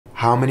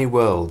How many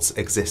worlds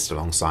exist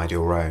alongside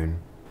your own?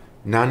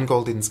 Nan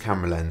Goldin's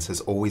camera lens has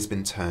always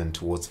been turned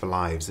towards the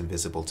lives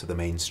invisible to the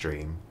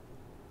mainstream.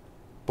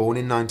 Born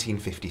in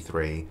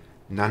 1953,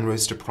 Nan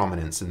rose to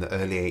prominence in the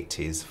early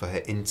 80s for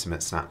her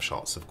intimate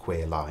snapshots of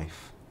queer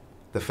life.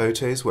 The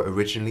photos were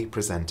originally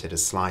presented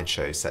as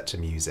slideshows set to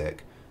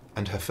music,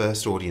 and her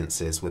first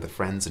audiences were the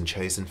friends and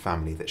chosen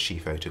family that she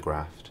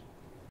photographed.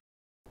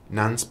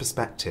 Nan's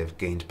perspective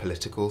gained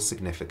political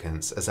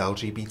significance as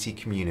LGBT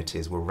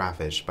communities were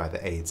ravaged by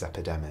the AIDS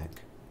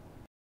epidemic.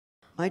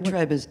 My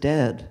tribe is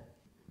dead.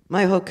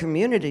 My whole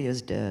community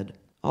is dead.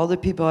 All the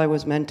people I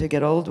was meant to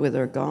get old with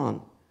are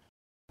gone.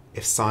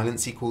 If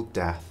silence equaled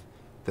death,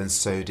 then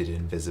so did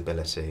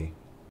invisibility.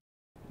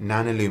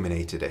 Nan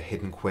illuminated a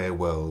hidden queer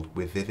world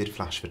with vivid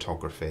flash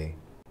photography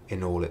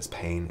in all its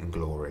pain and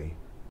glory.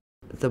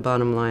 The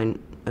bottom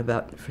line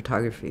about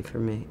photography for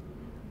me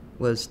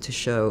was to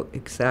show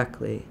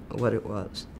exactly what it was.